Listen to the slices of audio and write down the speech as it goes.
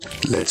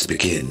Let's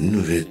begin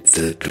with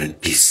the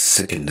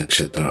 22nd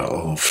Nakshatra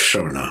of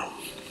Shravana.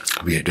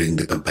 We are doing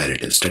the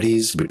comparative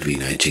studies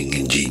between I Ching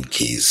and Gene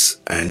Keys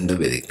and the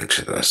Vedic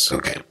Nakshatras.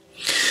 Okay.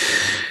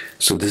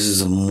 So this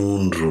is a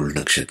moon ruled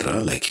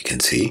nakshatra, like you can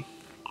see.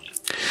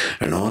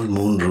 And all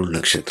moon ruled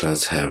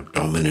nakshatras have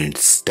dominant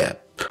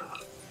step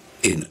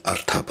in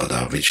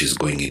Arthapada, which is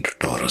going into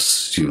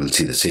Taurus. You will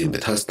see the same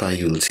with Hasta,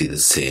 you will see the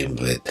same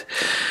with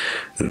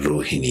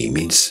Rohini.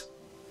 Means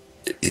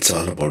it's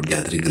all about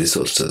gathering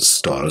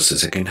resources. Taurus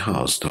is second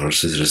house.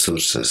 Taurus is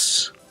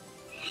resources.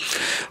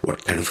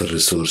 What kind of a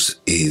resource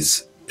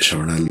is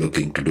Shravana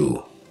looking to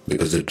do?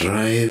 Because the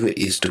drive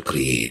is to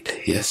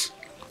create, yes?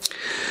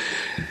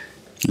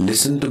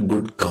 Listen to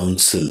good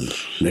counsel.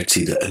 Let's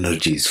see the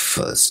energies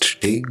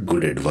first. Take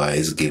good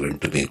advice given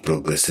to make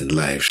progress in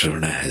life.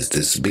 Shravana has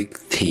this big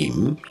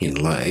theme in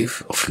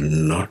life of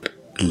not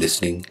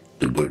listening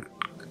to good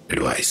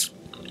advice.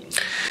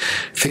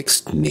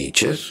 Fixed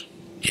nature,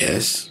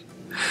 yes.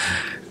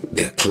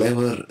 They're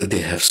clever,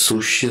 they have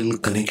social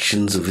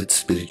connections with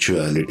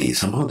spirituality.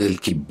 Somehow they'll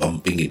keep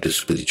bumping into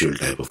spiritual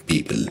type of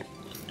people.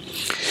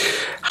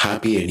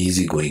 Happy and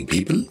easygoing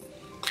people.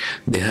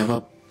 They have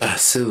a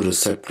passive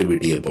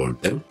receptivity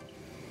about them.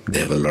 They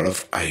have a lot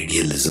of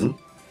idealism.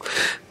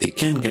 They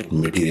can get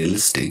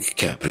materialistic,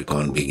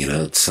 Capricorn being an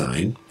earth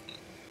sign.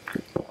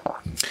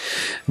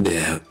 They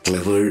have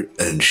clever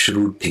and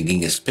shrewd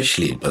thinking,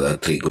 especially in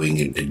Padatri going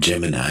into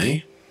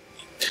Gemini.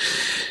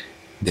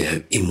 They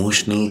have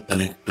emotional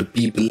connect to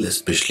people,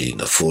 especially in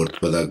the fourth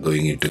pada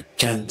going into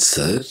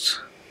Cancer.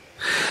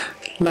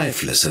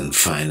 Life lesson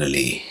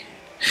finally.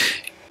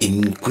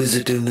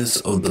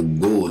 Inquisitiveness of the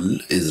goal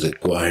is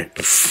required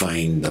to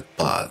find the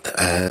path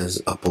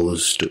as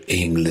opposed to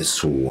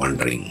aimless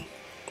wandering.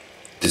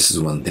 This is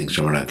one thing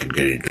Shravana can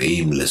get into,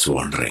 aimless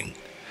wandering.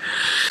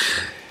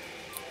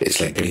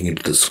 It's like getting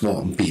into the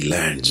swampy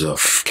lands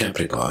of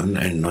Capricorn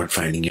and not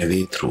finding your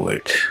way through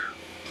it,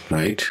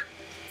 right?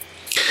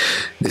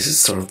 This is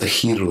sort of the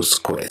hero's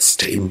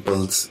quest,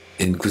 impulse,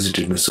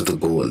 inquisitiveness of the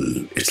goal.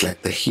 It's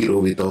like the hero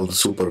with all the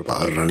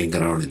superpower running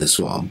around in the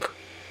swamp.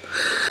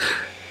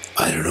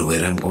 I don't know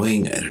where I'm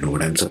going. I don't know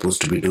what I'm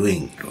supposed to be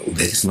doing.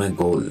 Where is my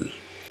goal?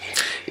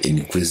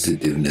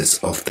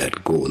 Inquisitiveness of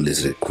that goal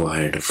is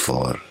required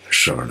for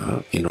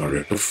Shravana in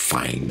order to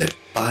find that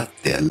path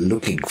they are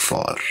looking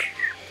for.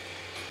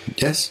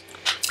 Yes?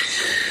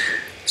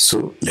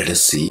 So let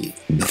us see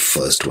the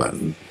first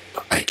one,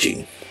 I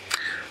Ching.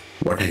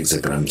 What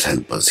hexagrams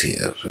help us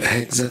here?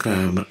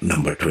 Hexagram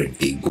number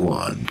 20,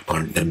 Guan,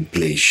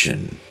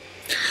 contemplation,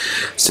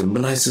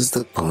 symbolizes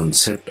the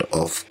concept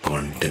of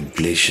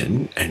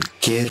contemplation and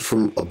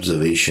careful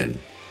observation.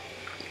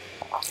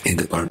 In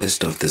the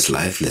context of this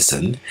life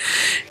lesson,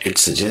 it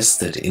suggests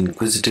that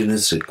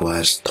inquisitiveness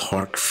requires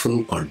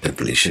thoughtful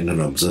contemplation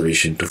and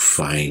observation to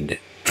find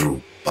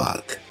true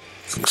path.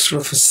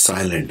 Sort of a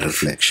silent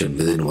reflection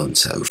within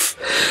oneself.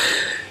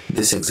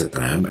 This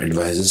hexagram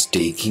advises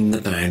taking the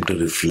time to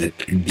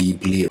reflect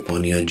deeply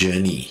upon your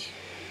journey.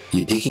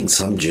 You're taking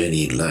some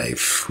journey in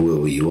life,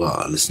 whoever you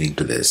are listening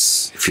to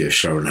this. If you're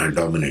Shravana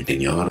dominant in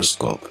your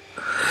horoscope,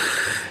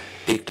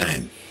 take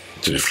time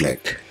to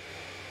reflect.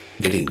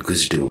 Get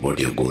inquisitive about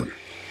your goal.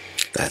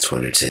 That's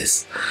what it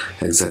says.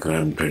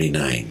 Hexagram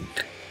 29.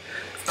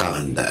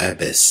 Khan, the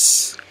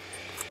abyss.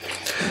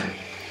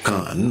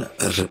 Khan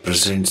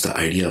represents the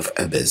idea of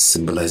abyss,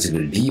 symbolizing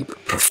a deep,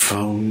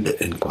 profound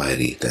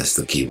inquiry. That's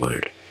the key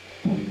word.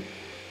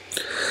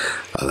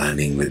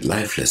 Aligning with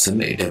life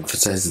lesson, it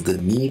emphasizes the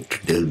need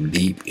to delve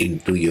deep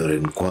into your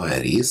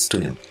inquiries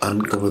to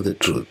uncover the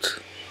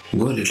truth.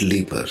 Go a little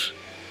deeper.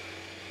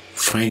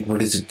 Find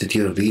what is it that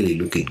you're really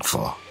looking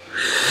for.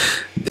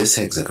 This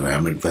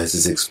hexagram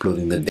advises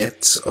exploring the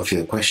depths of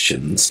your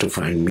questions to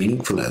find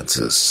meaningful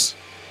answers.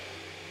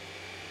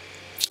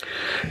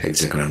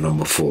 Hexagram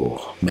number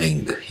 4,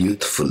 Meng,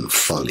 youthful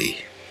folly.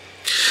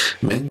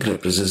 Meng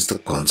represents the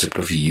concept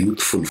of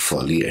youthful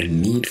folly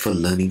and need for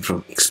learning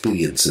from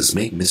experiences.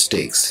 Make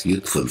mistakes,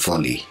 youthful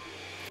folly.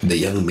 The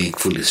young make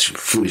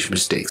foolish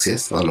mistakes,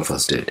 yes? All of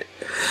us did.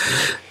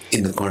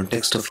 In the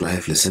context of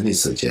life lesson, it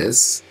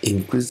suggests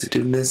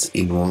inquisitiveness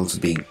involves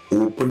being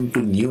open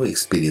to new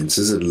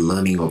experiences and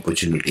learning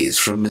opportunities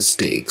from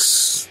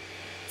mistakes.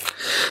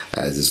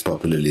 As is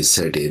popularly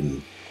said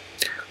in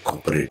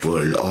corporate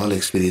world, all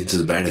experience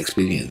is bad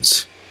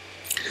experience.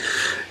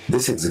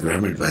 This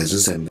hexagram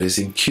advises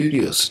embracing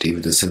curiosity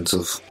with a sense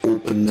of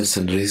openness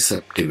and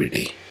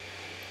receptivity.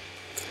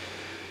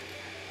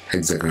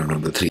 Hexagram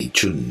number 3,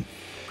 Chun,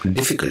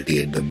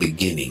 difficulty at the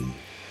beginning.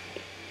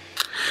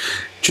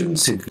 Chun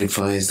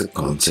signifies the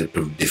concept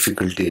of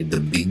difficulty at the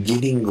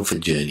beginning of a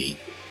journey.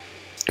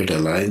 It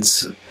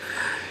aligns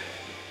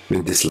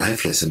with this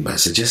life lesson by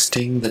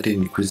suggesting that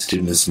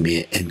inquisitiveness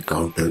may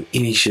encounter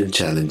initial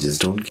challenges.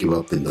 Don't give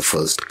up in the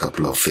first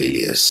couple of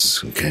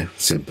failures. Okay,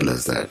 simple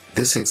as that.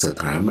 This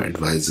hexagram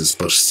advises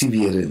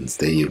perseverance,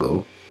 there you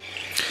go,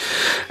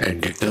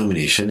 and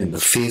determination in the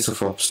face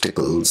of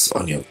obstacles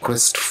on your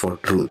quest for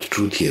truth.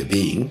 Truth here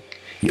being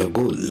your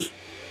goal.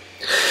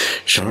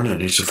 Shravana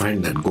needs to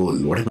find that goal.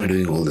 What am I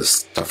doing all this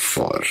stuff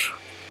for?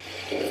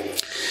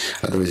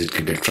 Otherwise, it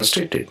can get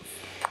frustrated.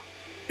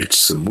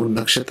 It's the moon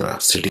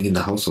nakshatra sitting in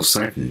the house of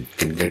Saturn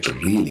can get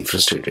really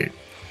frustrated.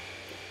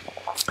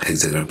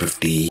 Hexagram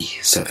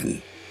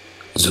 57.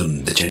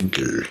 Zun, the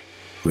gentle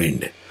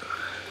wind.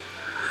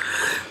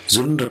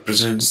 Zun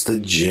represents the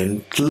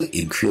gentle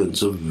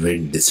influence of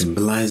wind,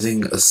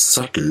 symbolizing a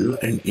subtle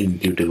and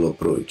intuitive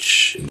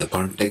approach. In the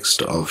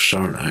context of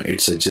Shravana,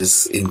 it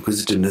suggests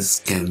inquisitiveness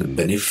can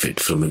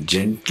benefit from a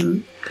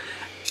gentle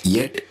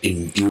yet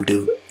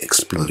intuitive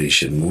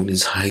exploration. Moon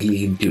is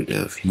highly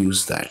intuitive.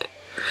 Use that.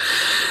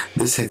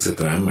 This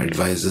hexagram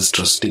advises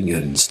trusting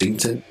your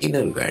instincts and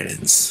inner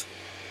guidance.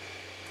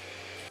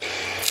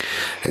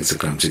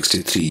 Hexagram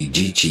 63,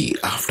 Gigi,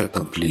 after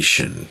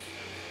completion.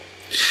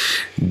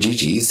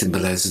 Gigi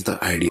symbolizes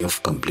the idea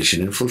of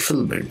completion and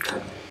fulfillment.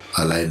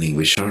 Aligning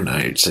with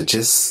Shravana, it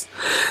suggests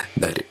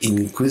that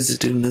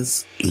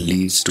inquisitiveness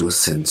leads to a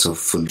sense of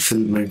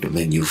fulfillment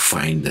when you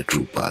find the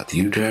true path.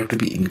 You have to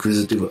be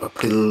inquisitive up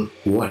till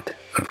what?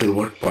 Up till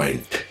what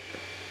point?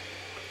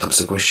 Comes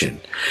the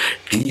question.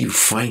 Till you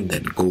find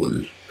that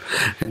goal.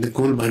 And the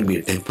goal might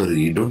be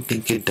temporary. You don't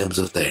think in terms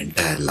of the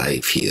entire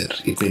life here.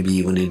 It may be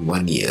even in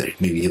 1 year.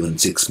 It may be even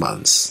 6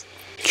 months.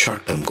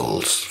 Short-term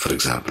goals, for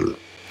example.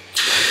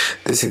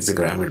 This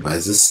hexagram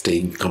advises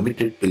staying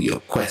committed to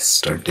your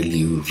quest until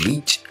you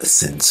reach a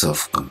sense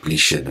of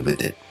completion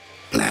with it.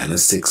 Plan a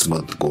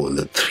 6-month goal,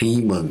 a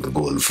 3-month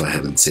goal, for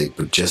heaven's sake,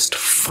 but just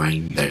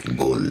find that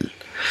goal.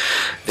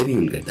 Then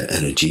you will get the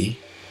energy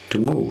to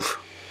move.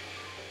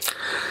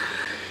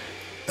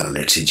 Now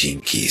let's see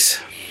gene keys.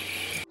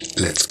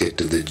 Let's get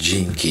to the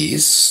gene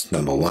keys.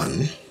 Number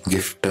 1,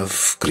 gift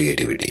of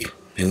creativity.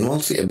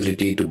 Involves the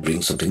ability to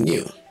bring something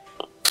new.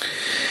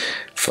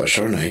 For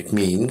Shravana, it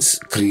means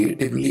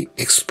creatively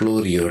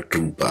explore your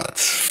true path.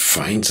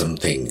 Find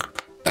something,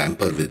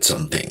 tamper with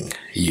something.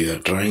 You are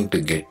trying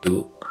to get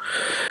to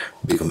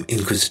become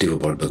inquisitive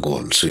about the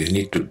goal. So you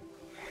need to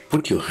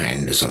put your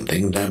hand to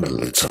something, dabble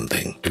with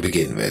something to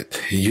begin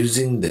with,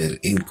 using their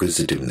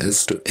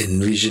inquisitiveness to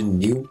envision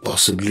new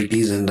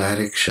possibilities and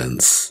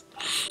directions.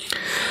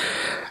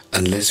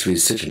 Unless we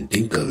sit and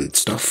tinker with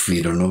stuff,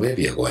 we don't know where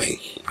we are going,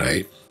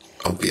 right?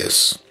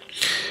 Obvious.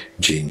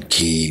 Gene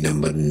key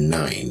number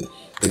 9,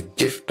 the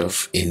gift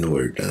of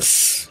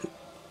inwardness.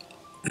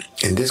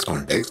 In this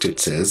context, it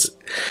says,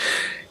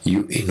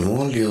 you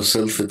involve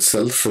yourself with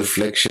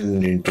self-reflection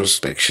and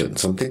introspection,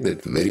 something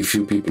that very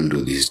few people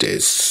do these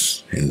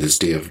days, in this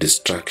day of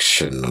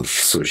distraction of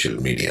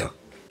social media.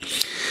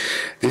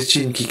 This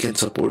gene key can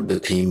support the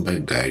theme by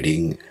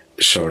guiding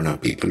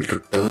Shravana people to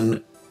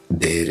turn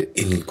their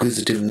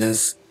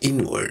inquisitiveness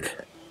inward,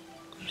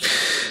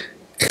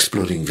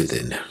 exploring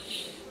within.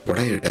 What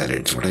are your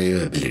talents? What are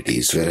your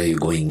abilities? Where are you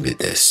going with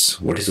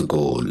this? What is the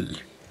goal?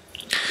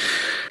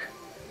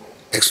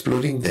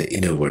 Exploring the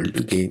inner world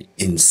to gain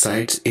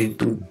insights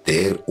into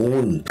their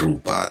own true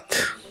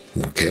path.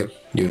 Okay?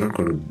 You're not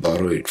going to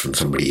borrow it from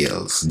somebody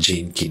else.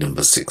 Gene key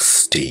number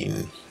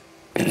 16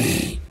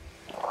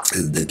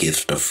 is the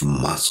gift of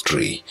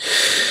mastery.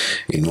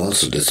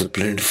 Involves a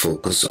disciplined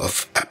focus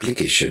of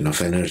application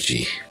of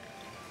energy.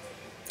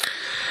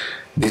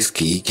 This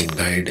key can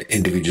guide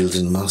individuals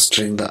in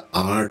mastering the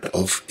art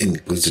of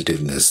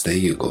inquisitiveness. There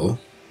you go.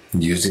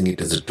 Using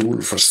it as a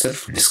tool for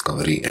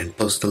self-discovery and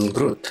personal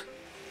growth.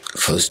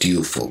 First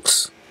you,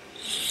 folks.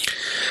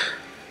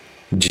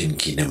 Gene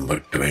key number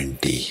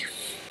 20.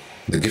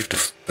 The gift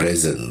of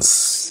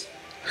presence,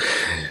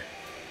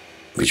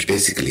 which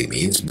basically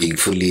means being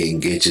fully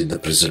engaged in the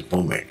present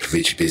moment,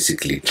 which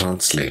basically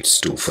translates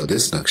to, for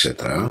this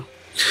nakshatra,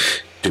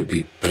 to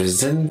be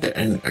present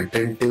and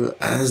attentive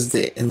as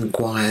they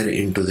inquire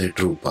into their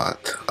true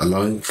path,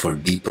 allowing for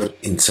deeper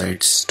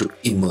insights to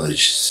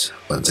emerge.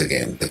 Once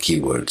again, the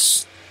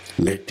keywords.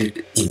 Let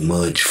it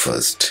emerge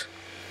first.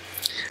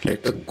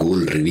 Let the goal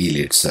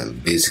reveal itself,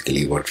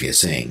 basically what we are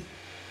saying.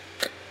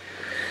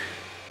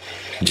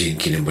 Gene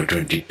key number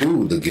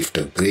 22, the gift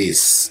of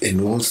grace,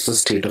 involves the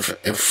state of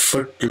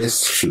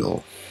effortless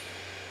flow.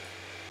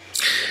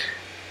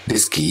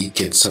 This key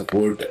can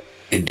support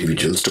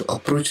individuals to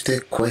approach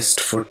their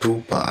quest for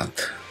true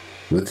path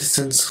with a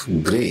sense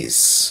of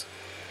grace,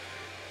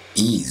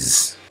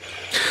 ease,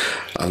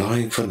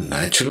 allowing for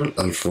natural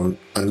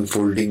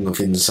unfolding of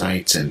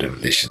insights and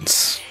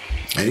revelations.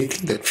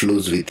 Anything that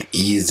flows with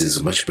ease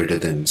is much better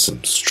than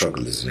some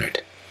struggle, isn't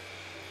it?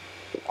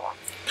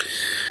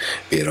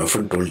 We are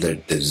often told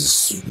that there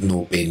is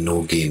no pain,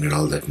 no gain and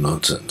all that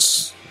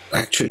nonsense.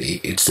 Actually,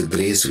 it's the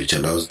grace which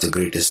allows the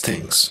greatest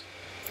things.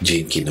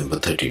 Gene key number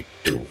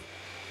 32.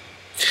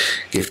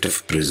 Gift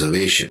of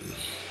preservation.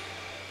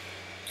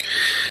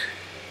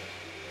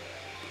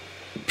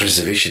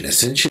 Preservation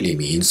essentially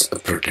means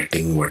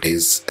protecting what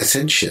is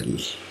essential.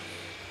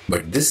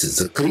 But this is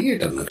a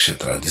creator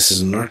nakshatra. This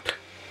is not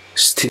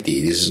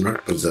sthiti. This is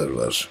not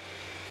preserver.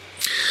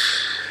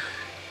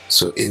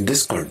 So in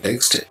this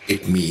context,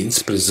 it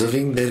means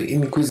preserving their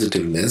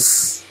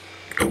inquisitiveness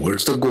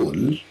towards the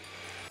goal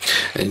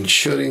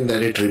ensuring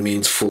that it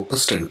remains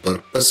focused and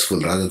purposeful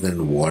rather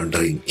than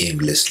wandering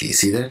aimlessly.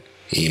 See that?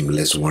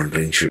 Aimless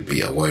wandering should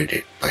be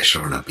avoided by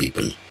Shravana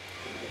people.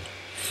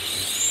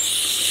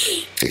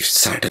 If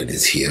Saturn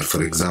is here,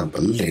 for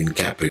example, in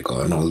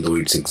Capricorn, although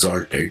it's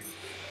exalted,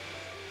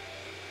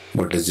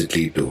 what does it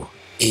lead to?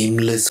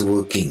 Aimless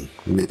working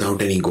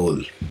without any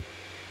goal.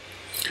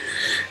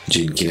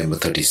 Gene key number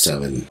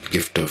 37,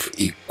 gift of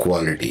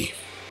equality.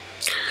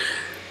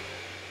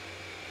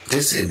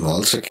 This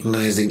involves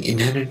recognizing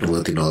inherent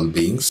worth in all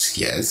beings,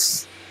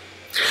 yes.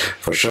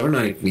 For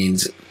Shravana, it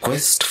means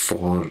quest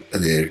for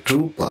their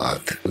true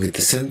path with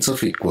a sense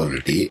of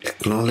equality,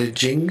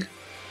 acknowledging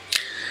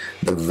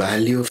the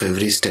value of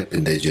every step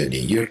in their journey.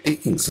 You're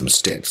taking some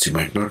steps. You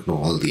might not know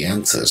all the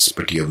answers,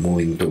 but you're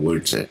moving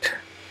towards it,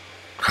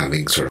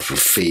 having sort of a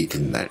faith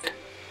in that.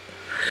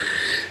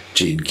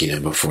 Gene key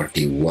number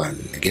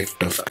 41,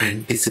 gift of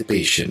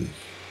anticipation.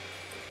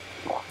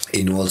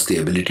 Involves the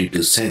ability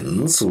to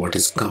sense what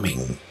is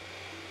coming.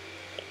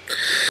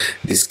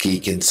 This key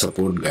can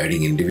support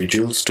guiding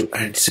individuals to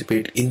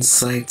anticipate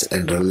insights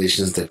and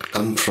revelations that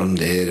come from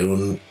their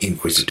own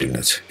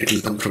inquisitiveness. It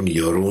will come from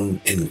your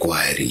own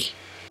inquiry,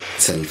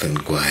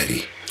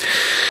 self-inquiry,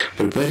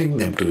 preparing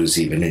them to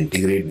receive and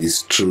integrate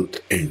this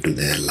truth into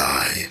their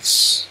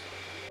lives.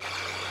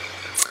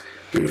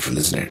 Beautiful,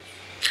 isn't it?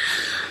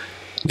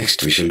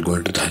 Next, we shall go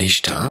into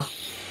Dhanishta,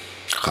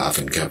 half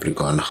in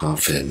Capricorn,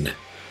 half in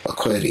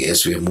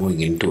Aquarius. We are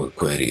moving into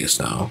Aquarius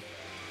now.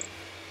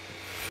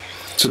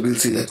 So we'll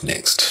see that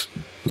next.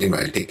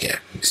 Meanwhile, take care.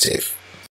 Be safe.